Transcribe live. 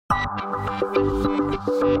Hi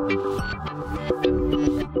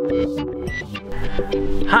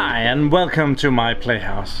and welcome to my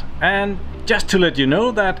playhouse, and just to let you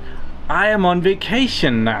know that I am on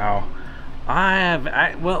vacation now.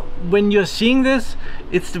 Well, when you're seeing this,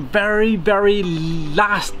 it's the very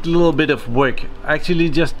last little bit of work, actually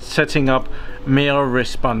just setting up mail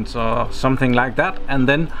response or something like that, and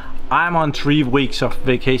then I'm on 3 weeks of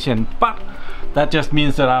vacation. But that just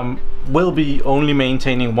means that I will be only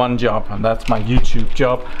maintaining one job, and that's my YouTube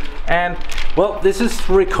job. And well, this is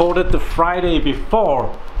recorded the Friday before,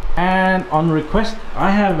 and on request I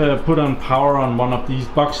have put on power on one of these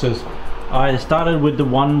boxes. I started with the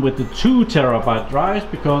one with the 2 terabyte drives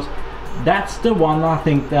because that's the one I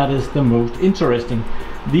think that is the most interesting.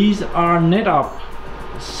 These are NetApp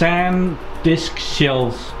SAN disk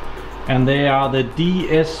shells, and they are the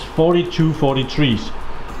DS4243s,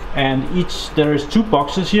 and there is 2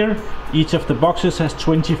 boxes here. Each of the boxes has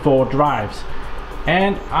 24 drives,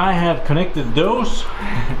 and I have connected those.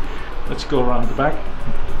 Let's go around the back.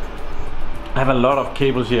 I have a lot of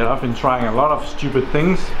cables here. I've been trying a lot of stupid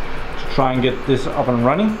things to try and get this up and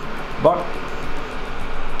running, but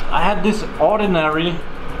I had this ordinary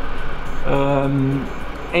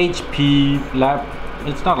HP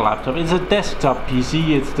it's not a laptop, it's a desktop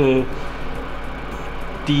PC. It's the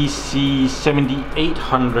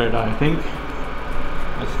DC7800, I think.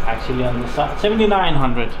 It's actually on the side,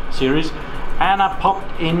 7900 series, and I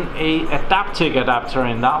popped in a Adaptec adapter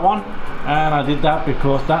in that one, and I did that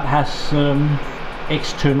because that has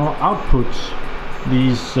external outputs,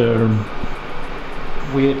 these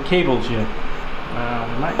weird cables here.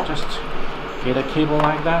 We might just get a cable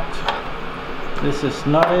like that. This is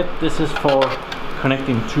not it. This is for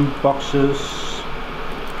connecting 2 boxes.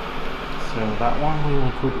 So that one we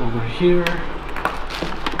will put over here.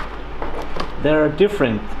 They're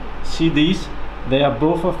different. See these? They are,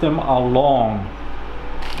 both of them are long.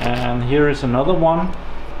 And here is another one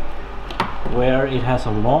where it has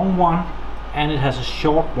a long one and it has a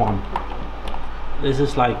short one. This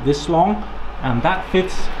is like this long, and that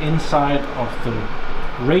fits inside of the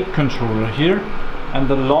RAID controller here, and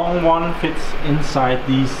the long one fits inside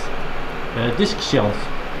these disk shells.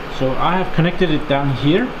 So I have connected it down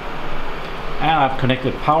here, and I've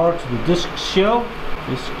connected power to the disk shelf,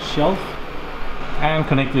 and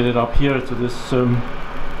connected it up here to this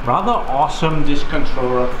rather awesome disk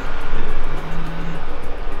controller.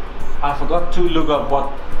 I forgot to look up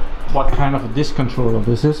what kind of a disk controller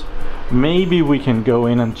this is. Maybe we can go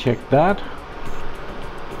in and check that.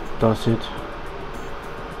 Does it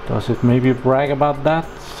maybe brag about that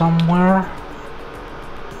somewhere?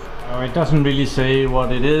 Oh, it doesn't really say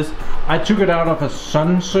what it is. I took it out of a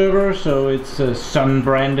Sun server, so it's a Sun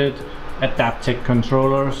branded Adaptec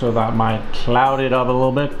controller, so that might cloud it up a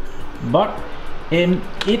little bit. But it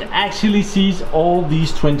actually sees all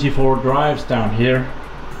these 24 drives down here.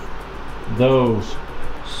 Those.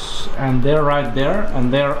 And they're right there,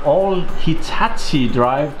 and they're all Hitachi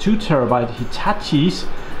drive, 2 terabyte Hitachis.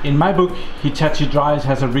 In my book, Hitachi drives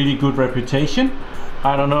has a really good reputation.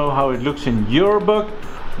 I don't know how it looks in your book,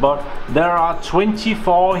 but there are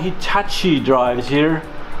 24 Hitachi drives here,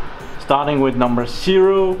 starting with number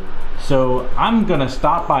 0. So I'm gonna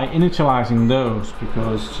start by initializing those,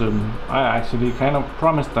 because I actually kind of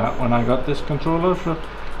promised that when I got this controller. So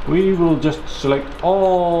we will just select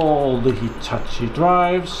all the Hitachi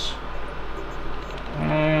drives,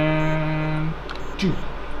 and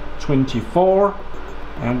 24,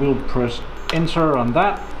 and we'll press enter on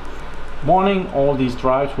that. Warning, all these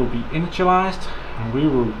drives will be initialized, and we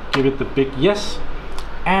will give it the big yes,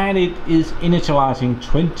 and it is initializing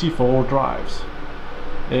 24 drives.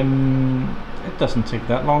 It doesn't take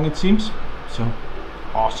that long, it seems, so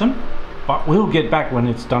awesome. But we'll get back when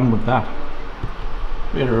it's done with that.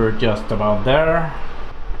 We're just about there.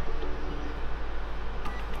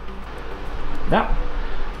 Yeah.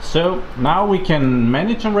 So now we can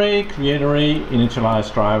manage array, create array,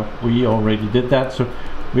 initialize drive. We already did that, so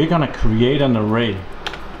we're gonna create an array.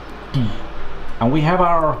 And we have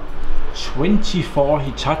our 24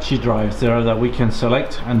 Hitachi drives there that we can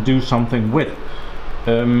select and do something with.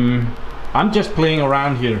 I'm just playing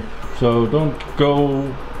around here, so don't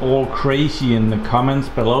go all crazy in the comments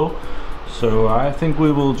below. So I think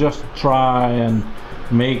we will just try and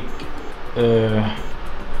make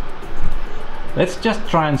let's just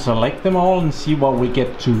try and select them all and see what we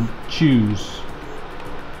get to choose.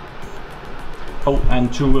 Oh, and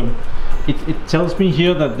it tells me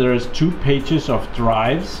here that there is 2 pages of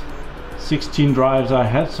drives, 16 drives I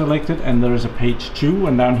had selected, and there is a page 2,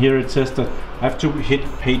 and down here it says that I have to hit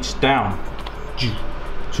page down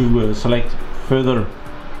to select further,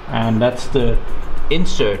 and that's the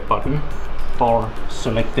insert button for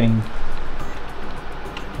selecting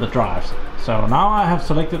the drives. So now I have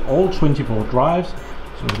selected all 24 drives,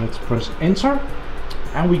 so let's press enter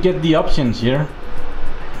and we get the options here.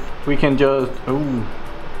 We can just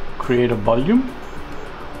create a volume,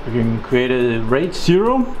 we can create a RAID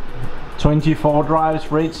 0, 24 drives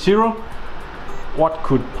RAID 0. What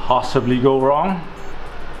could possibly go wrong?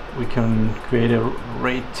 We can create a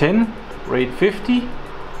RAID 10, RAID 50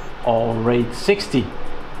 or RAID 60.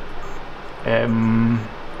 You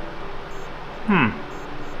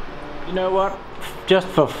know what? Just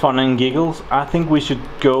for fun and giggles, I think we should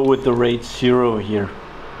go with the RAID 0 here.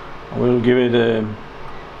 We'll give it a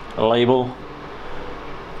label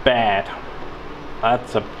bad.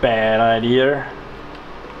 That's a bad idea.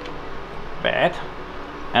 Bad.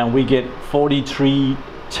 And we get 43.5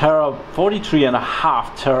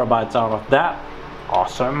 terabytes out of that.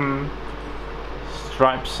 Awesome.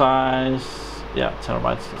 Stripe size, yeah,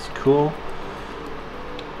 terabytes, that's cool.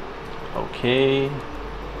 Okay.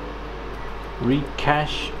 Read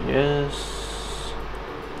cache, yes.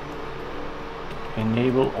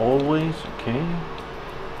 Enable always, okay.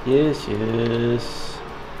 Yes, yes.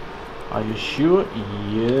 Are you sure?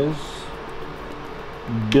 Yes.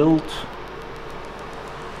 Build.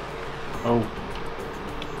 Oh.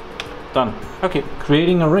 Done. Okay,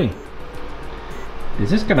 creating array.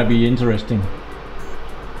 This is gonna be interesting.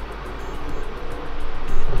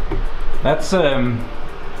 That's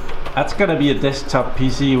gonna be a desktop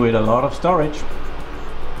PC with a lot of storage.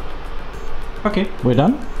 Okay, we're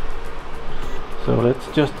done. So let's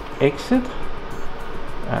just exit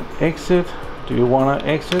and exit. Do you wanna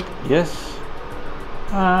exit? Yes.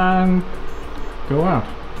 And go out.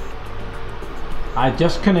 I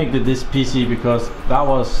just connected this PC because that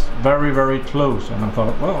was very, very close, and I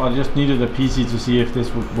thought, well, I just needed a PC to see if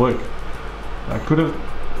this would work. I could have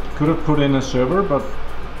put in a server, but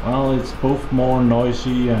well, it's both more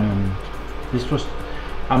noisy, and this was,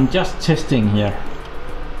 I'm just testing here,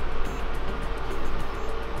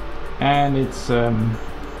 and it's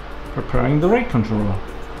preparing the RAID controller.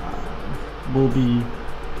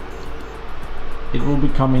 It will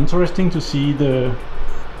become interesting to see the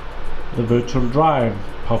virtual drive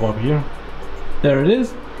pop up here. There it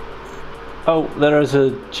is. Oh, there is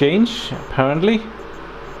a change apparently.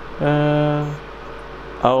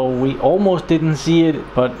 Oh, we almost didn't see it,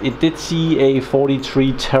 but it did see a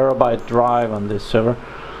 43 terabyte drive on this server.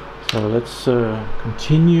 So let's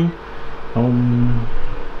continue.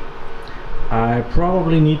 I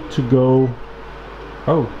probably need to go.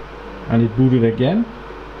 Oh, and it booted again.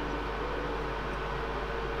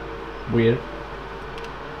 Weird.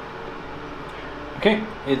 Okay,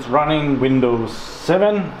 it's running Windows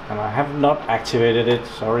 7 and I have not activated it.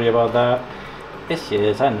 Sorry about that.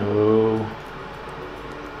 Yes, I know.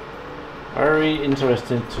 Very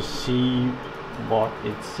interested to see what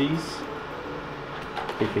it sees.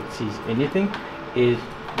 If it sees anything. It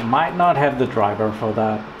might not have the driver for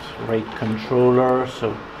that RAID controller,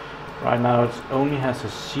 so right now it only has a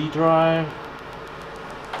C drive.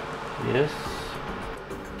 Yes.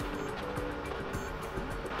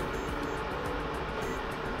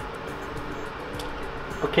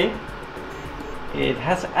 Okay, it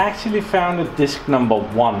has actually found a disk number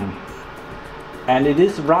 1 and it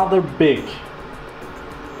is rather big,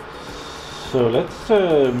 so let's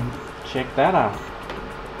check that out.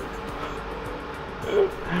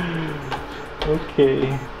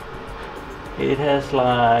 Okay, it has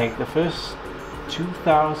like the first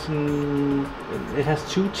 2000, it has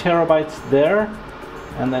 2 terabytes there,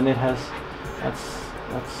 and then it has, that's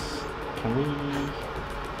can we,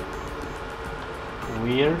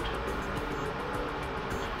 weird.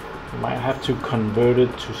 You might have to convert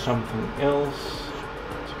it to something else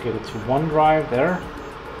to get it to OneDrive there.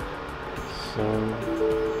 So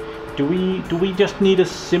do we just need a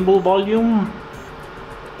symbol volume?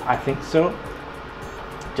 I think so.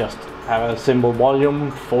 Just have a symbol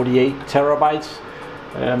volume, 48 terabytes,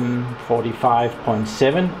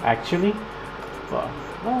 45.7 actually.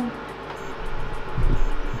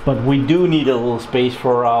 But we do need a little space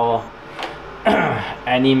for our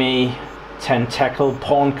anime tentacle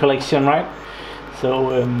porn collection, right?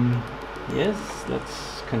 So yes,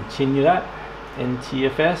 let's continue that.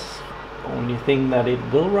 NTFS, only thing that it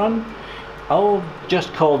will run. I'll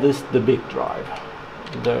just call this the big drive.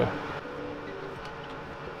 That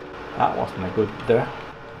wasn't a good the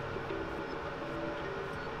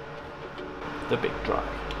big drive.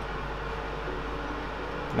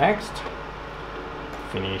 Next,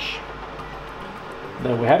 finish.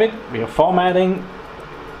 There we have it. We are formatting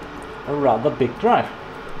a rather big drive.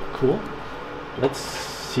 Cool. Let's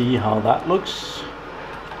see how that looks.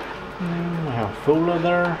 I have folder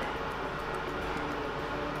there.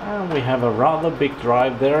 And we have a rather big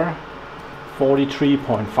drive there.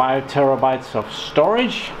 43.5 terabytes of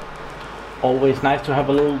storage. Always nice to have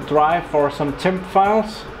a little drive for some temp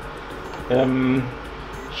files.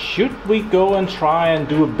 Should we go and try and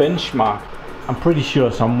do a benchmark? I'm pretty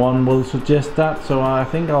sure someone will suggest that, so I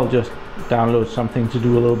think I'll just download something to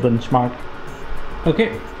do a little benchmark.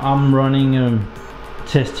 Okay, I'm running a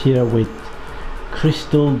test here with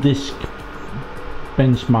Crystal Disk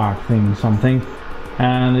benchmark thing something,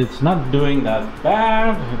 and it's not doing that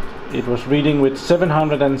bad. It was reading with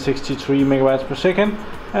 763 megabytes per second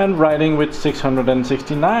and writing with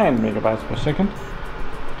 669 megabytes per second.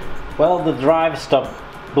 Well, the drive stopped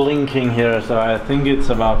blinking here, so I think it's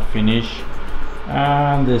about finished.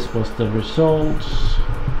 And this was the results.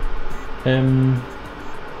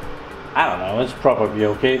 I don't know, it's probably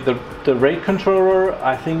okay. The RAID controller,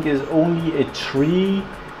 I think, is only a 3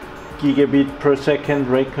 gigabit per second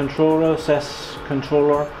RAID controller, SAS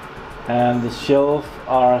controller, and the shelf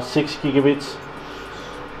are 6 gigabits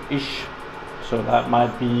ish, so that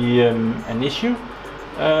might be an issue.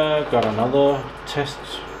 Got another test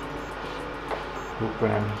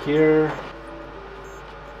program here.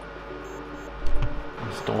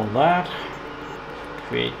 Install that.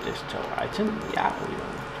 Create desktop item. Yeah, we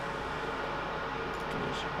don't.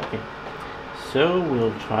 Okay, so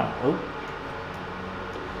we'll try.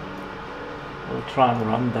 We'll try and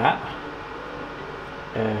run that.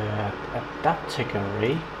 Adaptec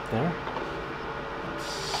RAID there. Let's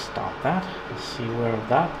start that. Let's see where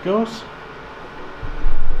that goes.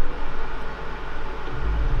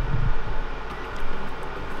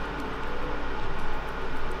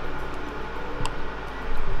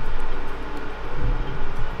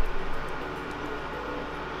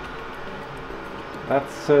 That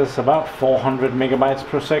says about 400 megabytes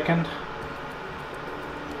per second.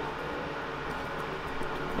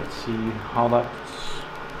 Let's see how that's.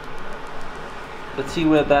 Let's see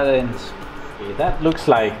where that ends. Okay, that looks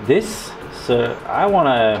like this. So I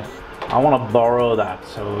wanna borrow that.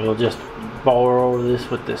 So we'll just borrow this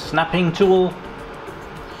with the snapping tool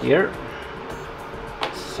here.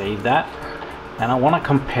 Save that, and I want to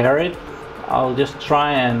compare it. I'll just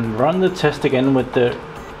try and run the test again with the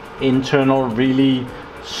internal, really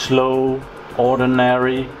slow,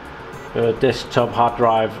 ordinary desktop hard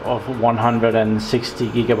drive of 160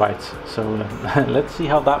 gigabytes. So let's see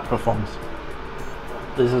how that performs.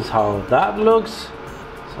 This is how that looks.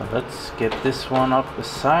 So let's get this one up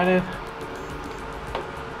beside it.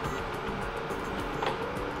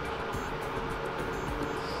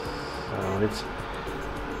 So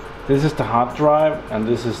this is the hard drive and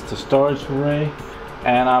this is the storage array.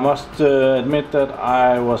 And I must admit that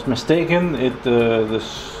I was mistaken. The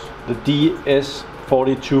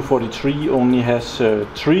DS4243 only has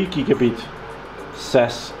 3 gigabit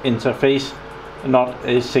SAS interface, not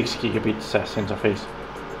a 6 gigabit SAS interface.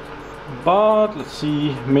 But let's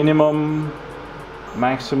see, minimum,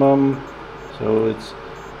 maximum. So it's,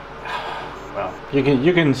 well,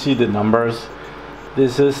 you can see the numbers.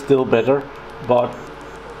 This is still better, but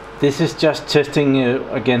this is just testing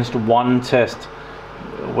against one test.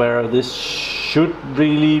 Where this should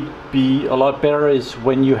really be a lot better is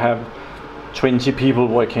when you have 20 people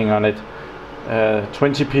working on it.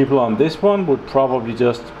 20 people on this one would probably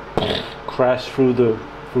just crash through the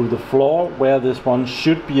floor, where this one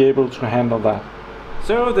should be able to handle that.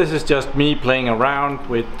 So this is just me playing around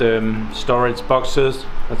with storage boxes.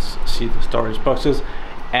 Let's see the storage boxes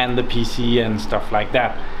and the PC and stuff like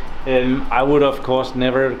that. I would of course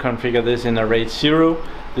never configure this in a RAID 0.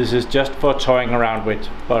 This is just for toying around with,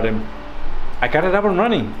 but I got it up and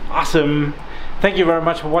running. Awesome! Thank you very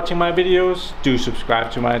much for watching my videos. Do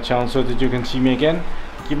subscribe to my channel so that you can see me again.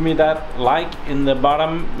 Give me that like in the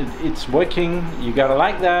bottom. It's working. You gotta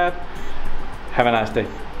like that. Have a nice day.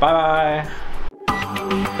 Bye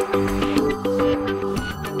bye.